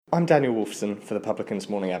I'm Daniel Wolfson for the Publican's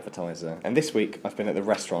Morning Advertiser, and this week I've been at the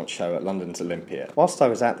restaurant show at London's Olympia. Whilst I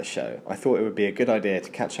was at the show, I thought it would be a good idea to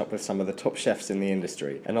catch up with some of the top chefs in the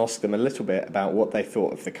industry and ask them a little bit about what they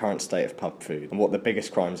thought of the current state of pub food and what the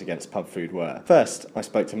biggest crimes against pub food were. First, I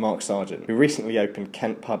spoke to Mark Sargent, who recently opened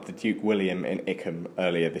Kent pub The Duke William in Ickham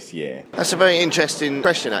earlier this year. That's a very interesting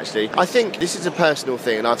question, actually. I think this is a personal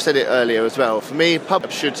thing, and I've said it earlier as well. For me,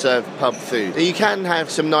 pub should serve pub food. You can have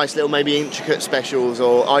some nice little, maybe intricate specials,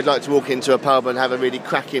 or I'd like to walk into a pub and have a really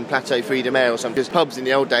cracking Plateau Freedom Ale or something, because pubs in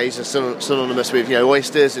the old days are synonymous with,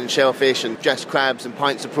 oysters and shellfish and just crabs and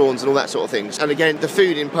pints of prawns and all that sort of things. And again, the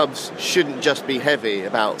food in pubs shouldn't just be heavy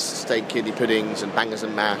about steak kidney puddings and bangers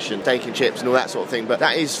and mash and steak and chips and all that sort of thing, but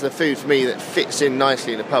that is the food for me that fits in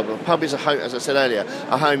nicely in a pub. A pub is a home, as I said earlier,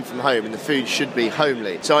 a home from home, and the food should be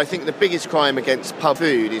homely. So I think the biggest crime against pub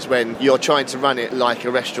food is when you're trying to run it like a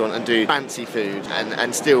restaurant and do fancy food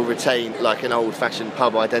and still retain like an old-fashioned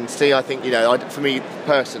pub identity. I think, for me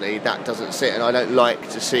personally, that doesn't sit, and I don't like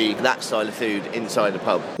to see that style of food inside a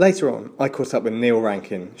pub. Later on, I caught up with Neil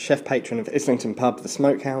Rankin, chef patron of Islington pub The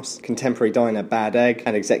Smokehouse, contemporary diner Bad Egg,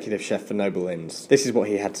 and executive chef for Noble Inns. This is what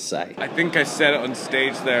he had to say. I think I said it on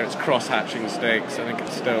stage there, it's cross-hatching steaks. I think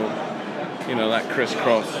it's still, that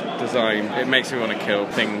criss-cross design. It makes me want to kill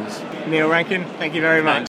things. Neil Rankin, thank you very much.